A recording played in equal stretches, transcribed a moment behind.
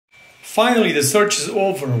Finally, the search is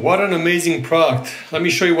over. What an amazing product. Let me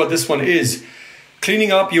show you what this one is.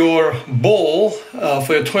 Cleaning up your bowl for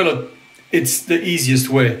your toilet, it's the easiest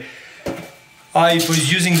way. I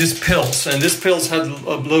was using these pills, and these pills had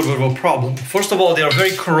a little bit of a problem. First of all, they are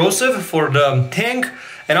very corrosive for the tank,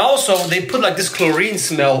 and also they put like this chlorine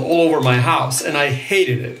smell all over my house, and I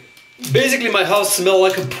hated it. Basically, my house smelled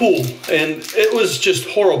like a pool, and it was just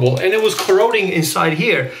horrible. And it was corroding inside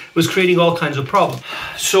here. It was creating all kinds of problems.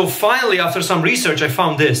 So finally, after some research, I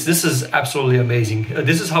found this. This is absolutely amazing.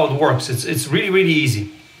 This is how it works. It's really, really easy.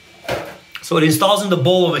 So it installs in the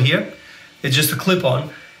bowl over here. It's just a clip-on.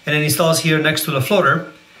 And it installs here next to the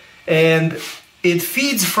floater. And it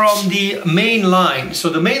feeds from the main line. So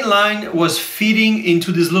the main line was feeding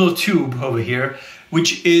into this little tube over here,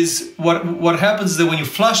 which is what happens is that when you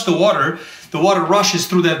flush the water rushes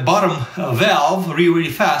through that bottom valve really, really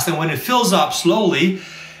fast. And when it fills up slowly,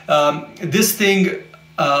 this thing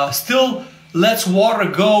still lets water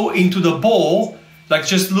go into the bowl, like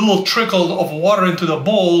just a little trickle of water into the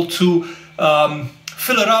bowl to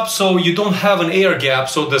fill it up so you don't have an air gap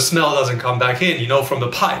so the smell doesn't come back in, you know, from the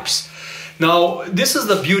pipes. Now, this is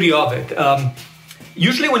the beauty of it.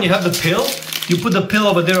 Usually when you have the pill, you put the pill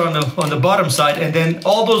over there on the bottom side, and then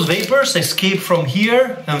all those vapors escape from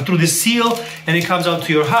here and through the seal, and it comes out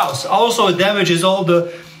to your house. Also, it damages all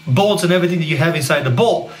the bolts and everything that you have inside the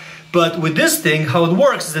bowl. But with this thing, how it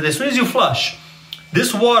works is that as soon as you flush,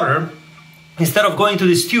 this water, instead of going to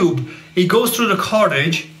this tube, it goes through the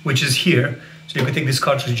cartridge, which is here. So you can take this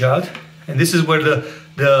cartridge out, and this is where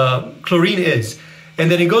the chlorine is. And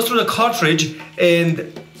then it goes through the cartridge,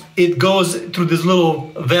 and it goes through this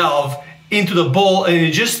little valve into the bowl, and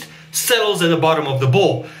it just settles at the bottom of the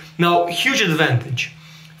bowl. Now, huge advantage.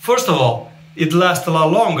 First of all, it lasts a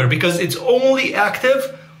lot longer because it's only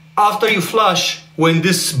active after you flush when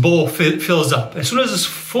this bowl fills up. As soon as it's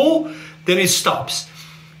full, then it stops.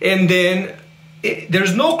 And then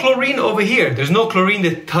there's no chlorine over here. There's no chlorine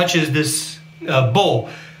that touches this bowl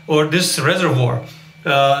or this reservoir.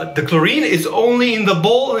 The chlorine is only in the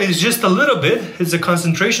bowl. It's just a little bit. It's a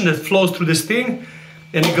concentration that flows through this thing,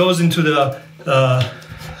 and it goes into the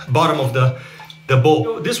bottom of the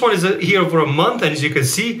bowl. This one is here for a month, and as you can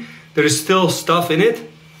see, there is still stuff in it.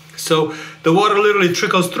 So the water literally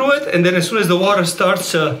trickles through it, and then as soon as the water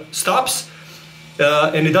stops,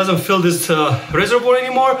 and it doesn't fill this reservoir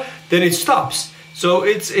anymore, then it stops. So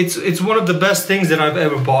it's one of the best things that I've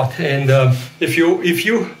ever bought. And if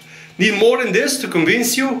you need more than this to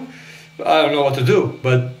convince you, I don't know what to do.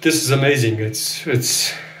 But this is amazing. It's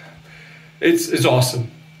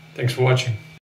awesome. Thanks for watching.